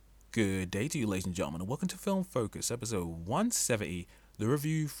Good day to you, ladies and gentlemen, and welcome to Film Focus, episode 170, the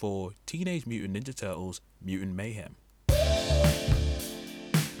review for Teenage Mutant Ninja Turtles Mutant Mayhem.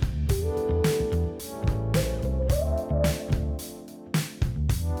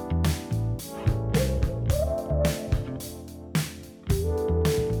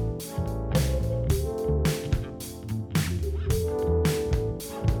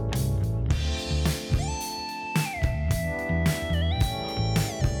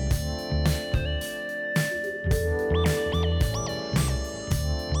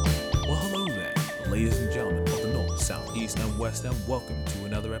 And welcome to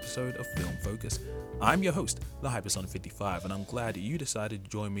another episode of Film Focus. I'm your host, the Hyperson55, and I'm glad you decided to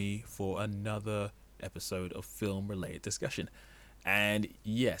join me for another episode of film-related discussion. And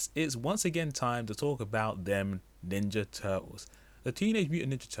yes, it's once again time to talk about them Ninja Turtles. The Teenage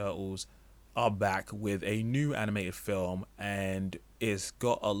Mutant Ninja Turtles are back with a new animated film, and it's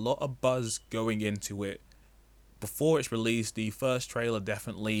got a lot of buzz going into it. Before it's released, the first trailer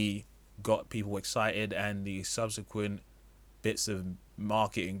definitely got people excited, and the subsequent bits of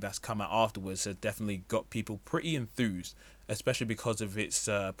marketing that's come out afterwards has definitely got people pretty enthused, especially because of its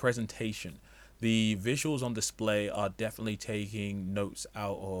presentation. The visuals on display are definitely taking notes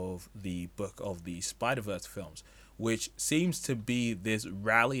out of the book of the Spider-Verse films, which seems to be this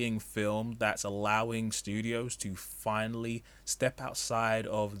rallying film that's allowing studios to finally step outside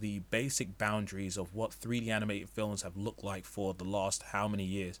of the basic boundaries of what 3D animated films have looked like for the last how many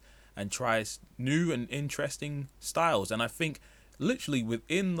years, and tries new and interesting styles. And I think literally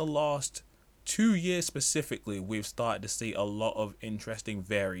within the last 2 years specifically, we've started to see a lot of interesting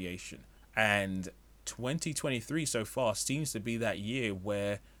variation. And 2023 so far seems to be that year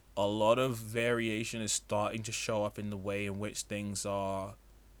where a lot of variation is starting to show up in the way in which things are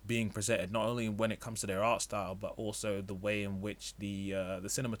being presented, not only when it comes to their art style, but also the way in which the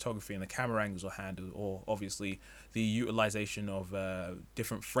cinematography and the camera angles are handled, or obviously the utilization of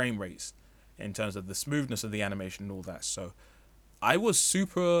different frame rates in terms of the smoothness of the animation and all that. So I was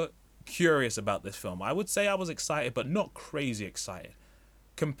super curious about this film. I would say I was excited, but not crazy excited.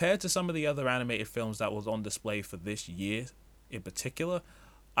 Compared to some of the other animated films that was on display for this year in particular,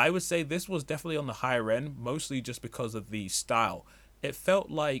 I would say this was definitely on the higher end, mostly just because of the style. It felt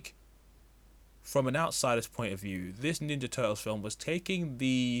like, from an outsider's point of view, this Ninja Turtles film was taking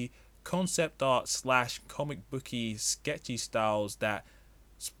the concept art / comic booky sketchy styles that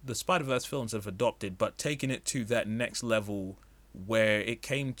the Spider-Verse films have adopted, but taking it to that next level where it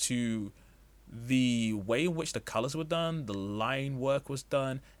came to the way in which the colors were done, the line work was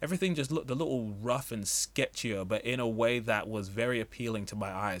done, everything just looked a little rough and sketchier, but in a way that was very appealing to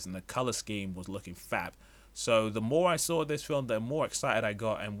my eyes, and the color scheme was looking fab. So the more I saw this film, the more excited I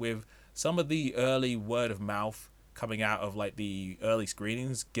got, and with some of the early word of mouth coming out of like the early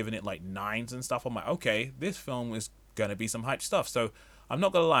screenings, giving it like 9s and stuff, I'm like, okay, this film is gonna be some hype stuff. So I'm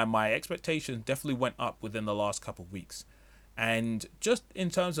not gonna lie, my expectations definitely went up within the last couple of weeks. And just in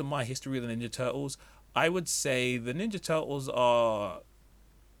terms of my history of the Ninja Turtles, I would say the Ninja Turtles are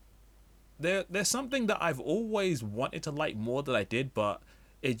they're something that I've always wanted to like more than I did, but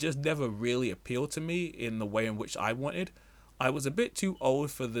it just never really appealed to me in the way in which I wanted. I was a bit too old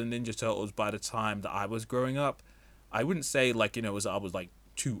for the Ninja Turtles by the time that I was growing up. I wouldn't say like, I was like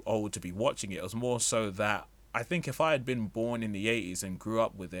too old to be watching it. It was more so that I think if I had been born in the 80s and grew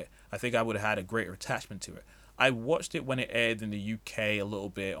up with it, I think I would have had a greater attachment to it. I watched it when it aired in the UK a little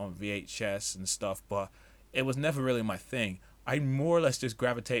bit on VHS and stuff, but it was never really my thing. I more or less just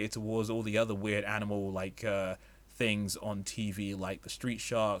gravitated towards all the other weird animal like things on TV, like the Street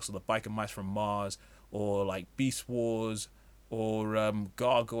Sharks or the Biker Mice from Mars, or like Beast Wars, or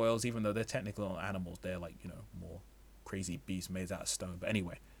gargoyles. Even though they're technically not animals, they're like more crazy beasts made out of stone. But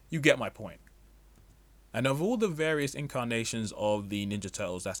anyway, you get my point. And of all the various incarnations of the Ninja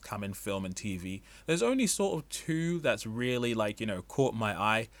Turtles that's come in film and TV, there's only sort of 2 that's really caught my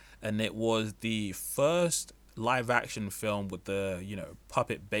eye, and it was the first live action film with the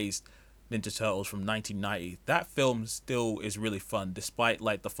puppet based Ninja Turtles from 1990. That film still is really fun, despite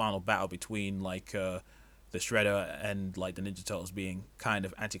like the final battle between the Shredder and like the Ninja Turtles being kind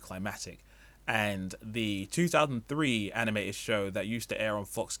of anticlimactic. And the 2003 animated show that used to air on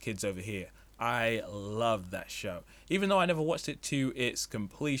Fox Kids over here, I loved that show. Even though I never watched it to its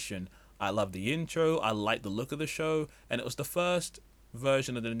completion, I loved the intro, I liked the look of the show, and it was the first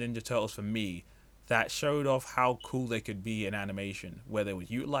version of the Ninja Turtles for me that showed off how cool they could be in animation, where they were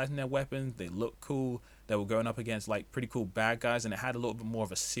utilizing their weapons, they looked cool, they were going up against like pretty cool bad guys, and it had a little bit more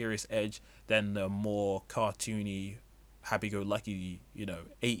of a serious edge than the more cartoony, happy-go-lucky,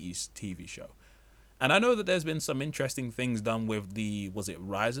 80s TV show. And I know that there's been some interesting things done with was it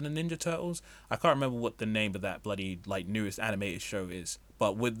Rise of the Ninja Turtles? I can't remember what the name of that bloody like newest animated show is.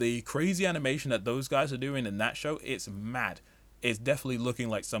 But with the crazy animation that those guys are doing in that show, it's mad. It's definitely looking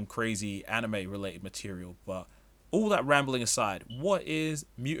like some crazy anime related material. But all that rambling aside, what is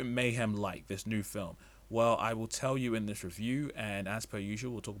Mutant Mayhem like, this new film? Well, I will tell you in this review, and as per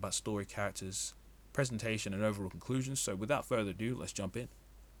usual, we'll talk about story, characters, presentation, and overall conclusions. So without further ado, let's jump in.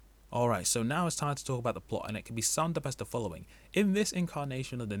 Alright, so now it's time to talk about the plot, and it can be summed up as the following. In this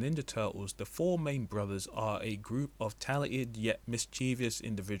incarnation of the Ninja Turtles, the four main brothers are a group of talented yet mischievous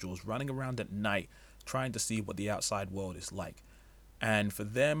individuals running around at night trying to see what the outside world is like. And for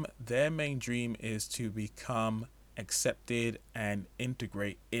them, their main dream is to become accepted and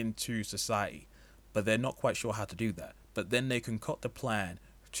integrate into society. But they're not quite sure how to do that. But then they concoct a plan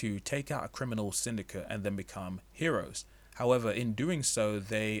to take out a criminal syndicate and then become heroes. However, in doing so,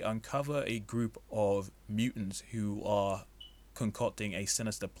 they uncover a group of mutants who are concocting a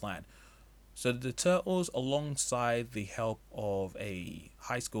sinister plan. So the Turtles, alongside the help of a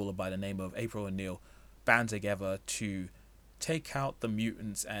high schooler by the name of April O'Neil, band together to take out the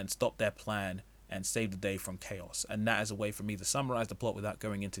mutants and stop their plan and save the day from chaos. And that is a way for me to summarize the plot without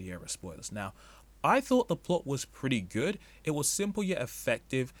going into the area of spoilers. Now, I thought the plot was pretty good. It was simple yet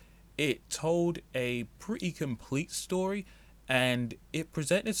effective. It told a pretty complete story, and it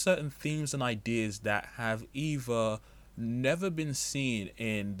presented certain themes and ideas that have either never been seen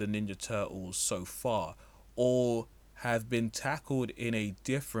in the Ninja Turtles so far, or have been tackled in a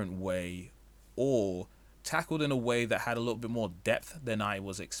different way, or tackled in a way that had a little bit more depth than I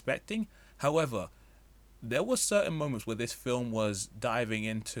was expecting. However, there were certain moments where this film was diving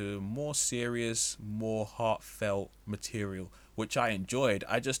into more serious, more heartfelt material, which I enjoyed.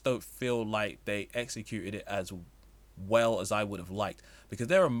 I just don't feel like they executed it as well as I would have liked, because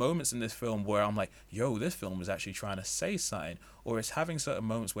there are moments in this film where I'm like, yo, this film is actually trying to say something, or it's having certain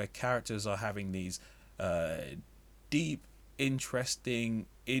moments where characters are having these deep, interesting,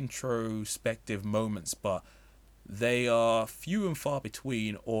 introspective moments, but they are few and far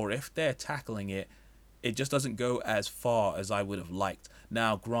between, or if they're tackling it, it just doesn't go as far as I would have liked.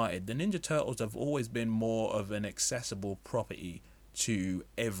 Now, granted, the Ninja Turtles have always been more of an accessible property to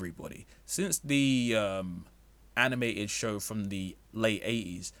everybody. Since the animated show from the late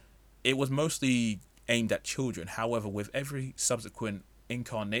 80s, it was mostly aimed at children. However, with every subsequent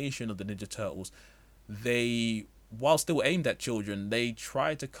incarnation of the Ninja Turtles, they, while still aimed at children, they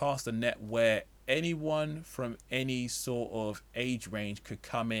tried to cast a net where anyone from any sort of age range could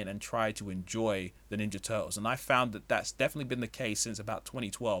come in and try to enjoy the Ninja Turtles. And I found that that's definitely been the case since about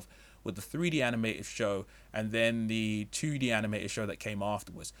 2012 with the 3D animated show and then the 2D animated show that came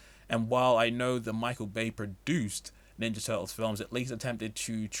afterwards. And while I know the Michael Bay produced Ninja Turtles films, at least attempted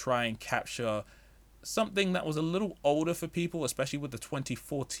to try and capture something that was a little older for people, especially with the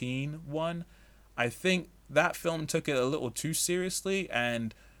 2014 one, I think that film took it a little too seriously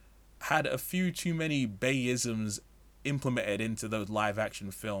and had a few too many Bayisms implemented into those live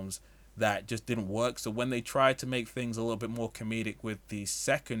action films that just didn't work. So when they tried to make things a little bit more comedic with the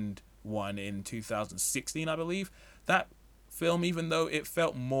second one in 2016, I believe, that film, even though it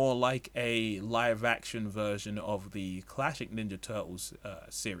felt more like a live action version of the classic Ninja Turtles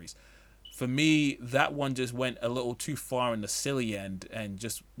series, for me, that one just went a little too far in the silly end and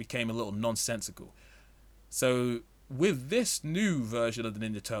just became a little nonsensical. So with this new version of the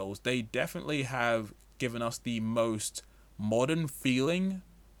Ninja Turtles, they definitely have given us the most modern feeling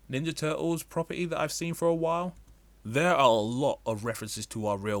Ninja Turtles property that I've seen for a while. There are a lot of references to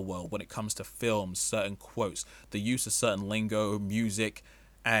our real world when it comes to films, certain quotes, the use of certain lingo, music,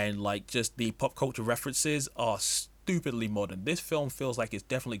 and like just the pop culture references are stupidly modern. This film feels like it's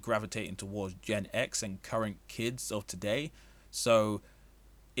definitely gravitating towards Gen X and current kids of today. So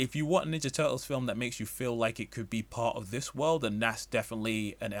if you want a Ninja Turtles film that makes you feel like it could be part of this world, then that's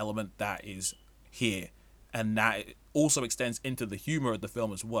definitely an element that is here. And that also extends into the humor of the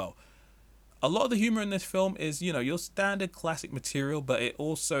film as well. A lot of the humor in this film is, your standard classic material, but it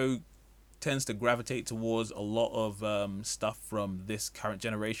also tends to gravitate towards a lot of stuff from this current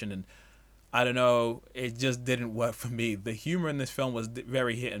generation. And I don't know, it just didn't work for me. The humor in this film was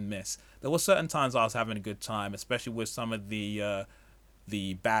very hit and miss. There were certain times I was having a good time, especially with some of the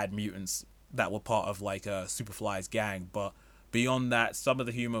bad mutants that were part of like Superfly's gang, but beyond that, some of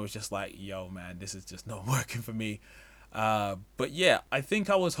the humor was just like, yo man, this is just not working for me. But yeah, I think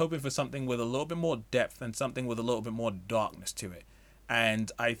I was hoping for something with a little bit more depth and something with a little bit more darkness to it,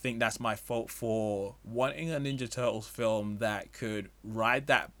 and I think that's my fault for wanting a Ninja Turtles film that could ride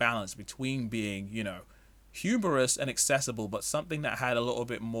that balance between being humorous and accessible, but something that had a little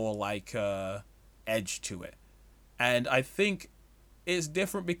bit more like edge to it. And I think it's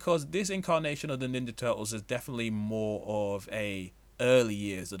different because this incarnation of the Ninja Turtles is definitely more of a early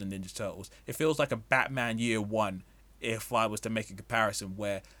years of the Ninja Turtles. It feels like a Batman year one, if I was to make a comparison,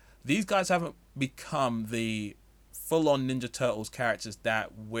 where these guys haven't become the full-on Ninja Turtles characters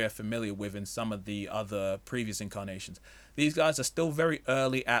that we're familiar with in some of the other previous incarnations. These guys are still very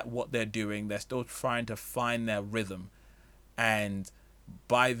early at what they're doing. They're still trying to find their rhythm. And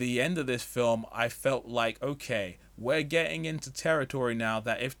by the end of this film, I felt like, okay, we're getting into territory now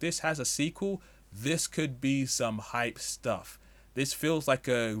that if this has a sequel, this could be some hype stuff. This feels like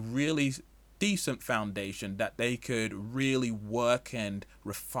a really decent foundation that they could really work and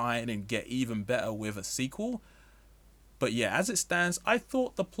refine and get even better with a sequel. But yeah, as it stands, I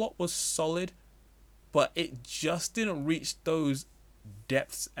thought the plot was solid, but it just didn't reach those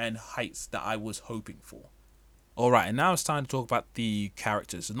depths and heights that I was hoping for. Alright, and now it's time to talk about the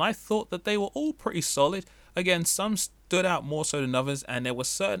characters. And I thought that they were all pretty solid. Again, some stood out more so than others, and there were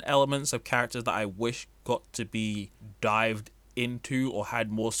certain elements of characters that I wish got to be dived into or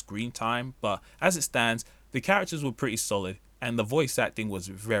had more screen time. But as it stands, the characters were pretty solid, and the voice acting was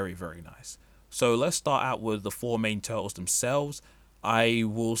very, very nice. So let's start out with the four main turtles themselves. I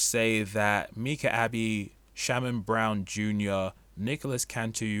will say that Mika Abbey, Shamon Brown Jr., Nicholas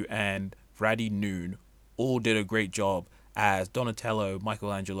Cantu, and Raddy Noon all did a great job as Donatello,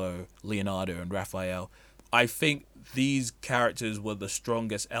 Michelangelo, Leonardo, and Raphael. I think these characters were the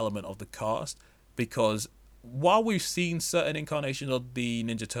strongest element of the cast because while we've seen certain incarnations of the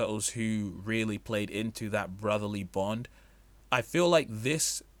Ninja Turtles who really played into that brotherly bond, I feel like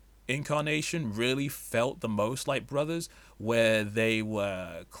this incarnation really felt the most like brothers, where they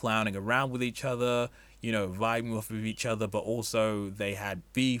were clowning around with each other, vibing off of each other, but also they had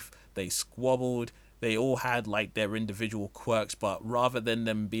beef, they squabbled, they all had like their individual quirks, but rather than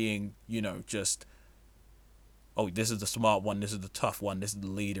them being, just, oh, this is the smart one, this is the tough one, this is the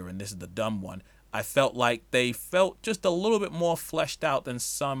leader, and this is the dumb one, I felt like they felt just a little bit more fleshed out than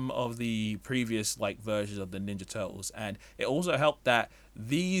some of the previous versions of the Ninja Turtles. And it also helped that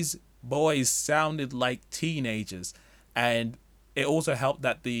these boys sounded like teenagers, and it also helped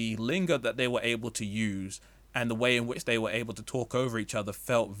that the lingo that they were able to use and the way in which they were able to talk over each other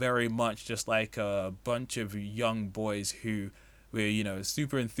felt very much just like a bunch of young boys who were,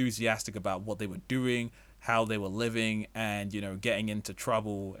 super enthusiastic about what they were doing, how they were living, and, getting into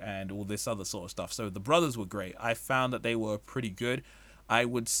trouble and all this other sort of stuff. So the brothers were great. I found that they were pretty good. I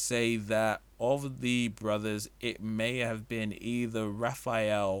would say that of the brothers, it may have been either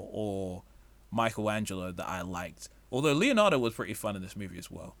Raphael or Michelangelo that I liked. Although Leonardo was pretty fun in this movie as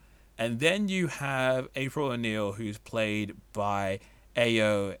well. And then you have April O'Neil, who's played by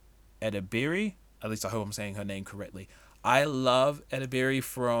Ayo Edebiri. At least I hope I'm saying her name correctly. I love Edebiri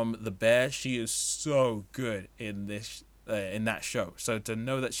from The Bear. She is so good in this in that show. So to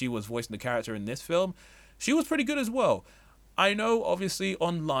know that she was voicing the character in this film, she was pretty good as well. I know, obviously,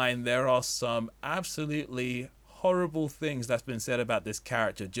 online there are some absolutely horrible things that's been said about this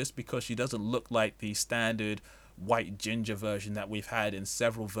character just because she doesn't look like the standard white ginger version that we've had in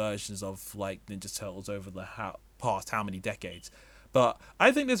several versions of Ninja Turtles over the past how many decades. But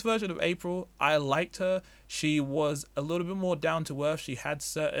I think this version of April, I liked her. She was a little bit more down to earth. She had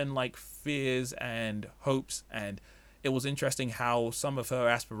certain fears and hopes, and it was interesting how some of her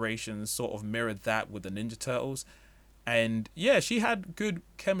aspirations sort of mirrored that with the Ninja Turtles. And yeah, she had good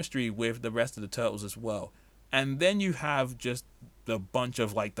chemistry with the rest of the Turtles as well. And then you have just a bunch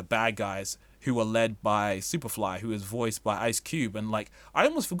of the bad guys who were led by Superfly, who is voiced by Ice Cube. And I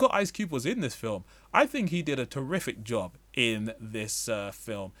almost forgot Ice Cube was in this film. I think he did a terrific job in this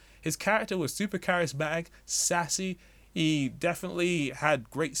film. His character was super charismatic, sassy. He definitely had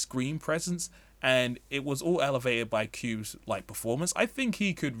great screen presence, and it was all elevated by Cube's performance. I think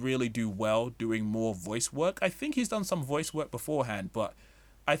he could really do well doing more voice work. I think he's done some voice work beforehand, but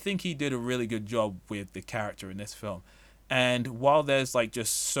I think he did a really good job with the character in this film. And while there's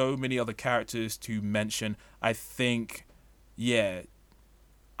just so many other characters to mention, I think the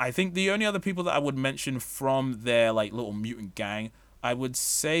only other people that I would mention from their little mutant gang, I would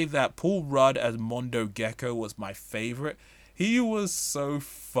say that Paul Rudd as Mondo Gecko was my favorite. He was so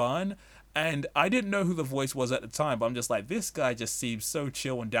fun, and I didn't know who the voice was at the time, but I'm just this guy just seems so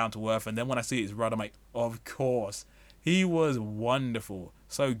chill and down to earth. And then when I see his Rudd, I'm like, of course. He was wonderful.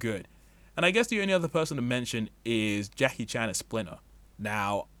 So good. And I guess the only other person to mention is Jackie Chan as Splinter.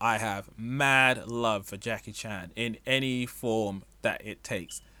 Now, I have mad love for Jackie Chan in any form that it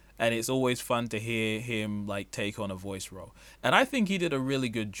takes. And it's always fun to hear him take on a voice role. And I think he did a really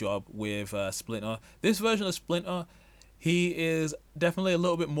good job with Splinter. This version of Splinter, He is definitely a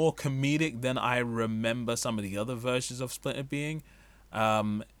little bit more comedic than I remember some of the other versions of Splinter being.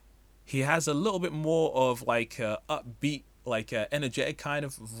 Um, he has a little bit more of like a upbeat, like a energetic kind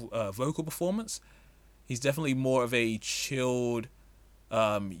of vocal performance. He's definitely more of a chilled,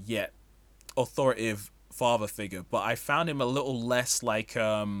 yet authoritative father figure. But I found him a little less like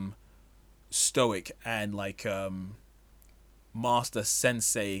stoic and like master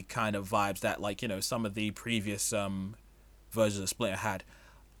sensei kind of vibes that, like, some of the previous versions of Splinter had.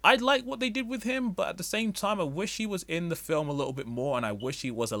 I like what they did with him, but at the same time, I wish he was in the film a little bit more, and I wish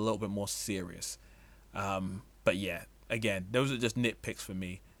he was a little bit more serious. But yeah, again, those are just nitpicks for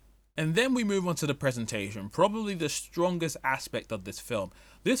me. And then we move on to the presentation, probably the strongest aspect of this film.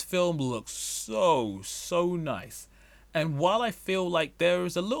 This film looks so nice. And while I feel like there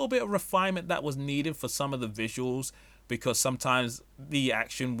is a little bit of refinement that was needed for some of the visuals, because sometimes the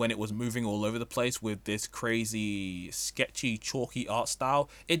action, when it was moving all over the place with this crazy, sketchy, chalky art style,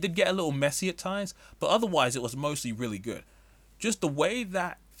 it did get a little messy at times, but otherwise it was mostly really good. Just the way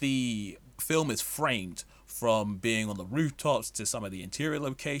that the film is framed, from being on the rooftops to some of the interior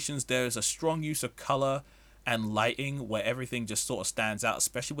locations, there's a strong use of color and lighting where everything just sort of stands out,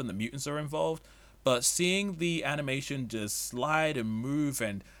 especially when the mutants are involved. But seeing the animation just slide and move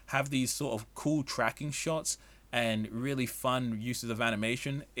and have these sort of cool tracking shots and really fun uses of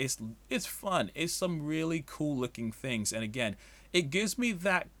animation, it's fun. It's some really cool looking things. And again, it gives me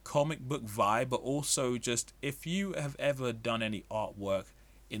that comic book vibe, but also just, if you have ever done any artwork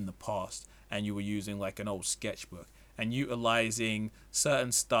in the past and you were using like an old sketchbook and utilizing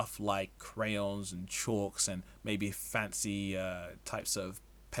certain stuff like crayons and chalks and maybe fancy types of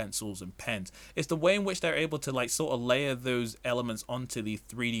pencils and pens, it's the way in which they're able to like sort of layer those elements onto the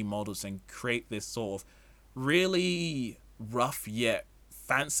 3D models and create this sort of really rough yet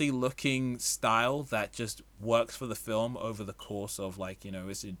fancy looking style that just works for the film over the course of, like,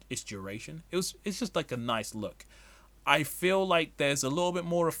 its duration. It's just like a nice look. I feel like there's a little bit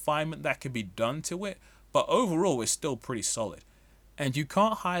more refinement that could be done to it, but overall it's still pretty solid. And you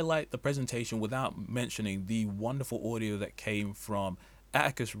can't highlight the presentation without mentioning the wonderful audio that came from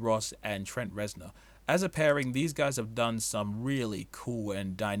Atticus Ross and Trent Reznor. As a pairing, these guys have done some really cool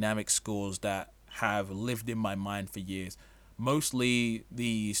and dynamic scores that have lived in my mind for years. Mostly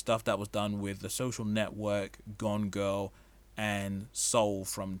the stuff that was done with The Social Network, Gone Girl, and Soul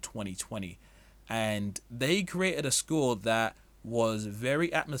from 2020. And they created a score that was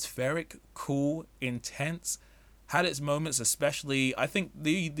very atmospheric, cool, intense, had its moments, especially, I think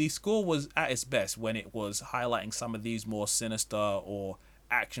the score was at its best when it was highlighting some of these more sinister or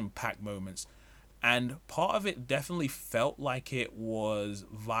action-packed moments. And part of it definitely felt like it was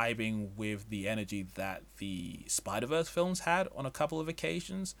vibing with the energy that the Spider-Verse films had on a couple of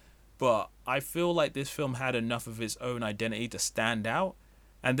occasions. But I feel like this film had enough of its own identity to stand out.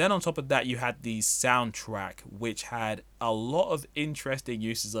 And then on top of that, you had the soundtrack, which had a lot of interesting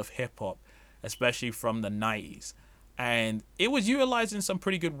uses of hip-hop, especially from the 90s. And it was utilized in some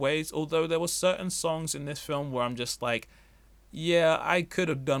pretty good ways, although there were certain songs in this film where I'm just like, yeah, I could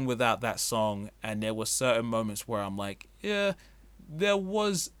have done without that song. And there were certain moments where I'm like, yeah, there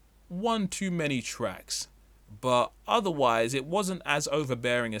was one too many tracks. But otherwise, it wasn't as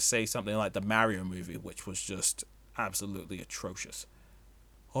overbearing as, say, something like the Mario movie, which was just absolutely atrocious.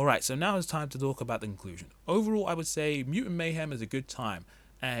 Alright, so now it's time to talk about the conclusion. Overall, I would say Mutant Mayhem is a good time.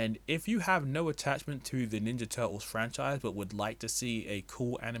 And if you have no attachment to the Ninja Turtles franchise but would like to see a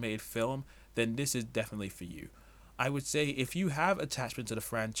cool animated film, then this is definitely for you. I would say if you have attachment to the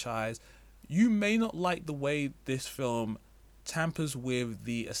franchise, you may not like the way this film tampers with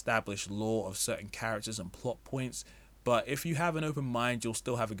the established lore of certain characters and plot points, but if you have an open mind, you'll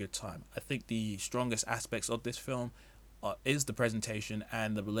still have a good time. I think the strongest aspects of this film is the presentation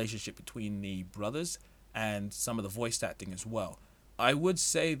and the relationship between the brothers and some of the voice acting as well. I would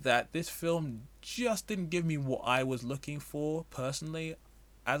say that this film just didn't give me what I was looking for personally.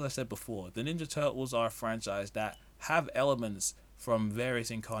 As I said before, the Ninja Turtles are a franchise that have elements from various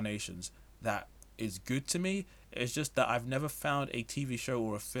incarnations that is good to me. It's just that I've never found a TV show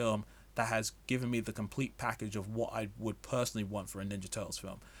or a film that has given me the complete package of what I would personally want for a Ninja Turtles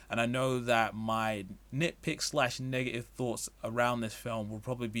film. And I know that my nitpick / negative thoughts around this film will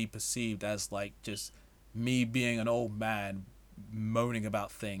probably be perceived as like just me being an old man moaning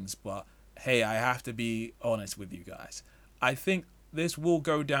about things, but hey, I have to be honest with you guys. I think this will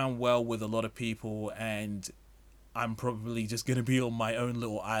go down well with a lot of people, and I'm probably just going to be on my own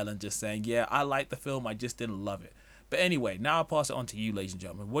little island just saying, yeah, I like the film, I just didn't love it. But anyway, now I'll pass it on to you, ladies and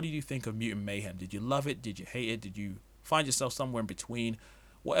gentlemen. What did you think of Mutant Mayhem? Did you love it? Did you hate it? Did you find yourself somewhere in between?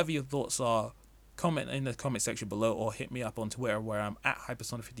 Whatever your thoughts are, comment in the comment section below, or hit me up on Twitter where I'm at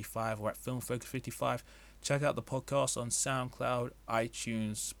Hypersonic55 or at FilmFocus55. Check out the podcast on SoundCloud,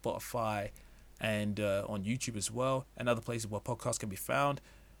 iTunes, Spotify, and on YouTube as well, and other places where podcasts can be found.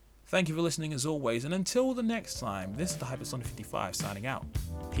 Thank you for listening as always, and until the next time, this is the Hypersonic55 signing out.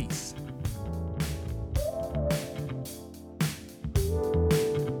 Peace.